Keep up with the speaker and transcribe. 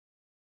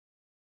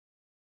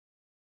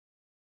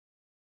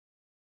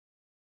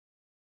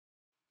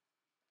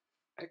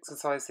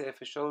Exercise here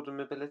for shoulder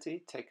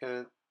mobility. Take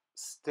a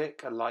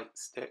stick, a light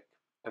stick,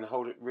 and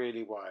hold it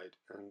really wide.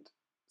 And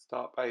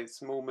start by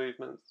small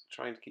movements,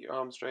 trying to keep your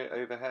arms straight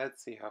overhead.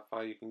 See how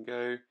far you can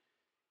go.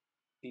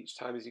 Each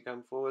time as you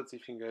come forward, see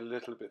if you can go a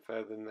little bit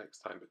further the next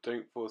time, but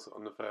don't force it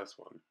on the first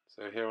one.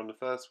 So here on the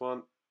first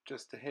one,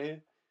 just to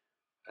here,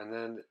 and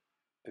then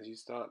as you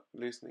start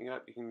loosening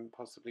up, you can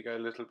possibly go a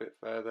little bit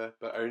further,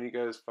 but only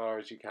go as far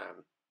as you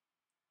can.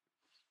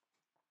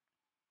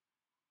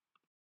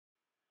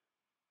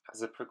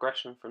 As a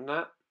progression from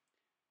that,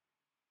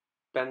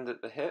 bend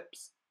at the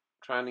hips,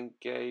 try and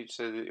engage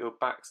so that your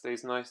back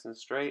stays nice and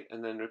straight,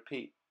 and then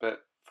repeat,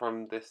 but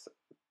from this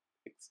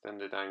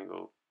extended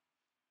angle.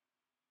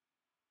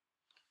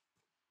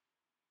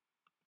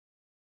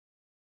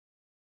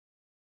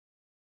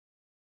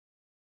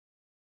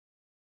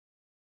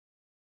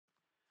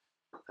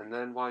 And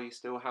then while you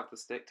still have the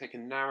stick, take a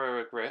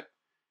narrower grip,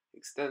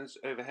 extend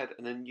overhead,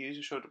 and then use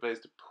your shoulder blades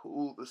to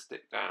pull the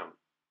stick down.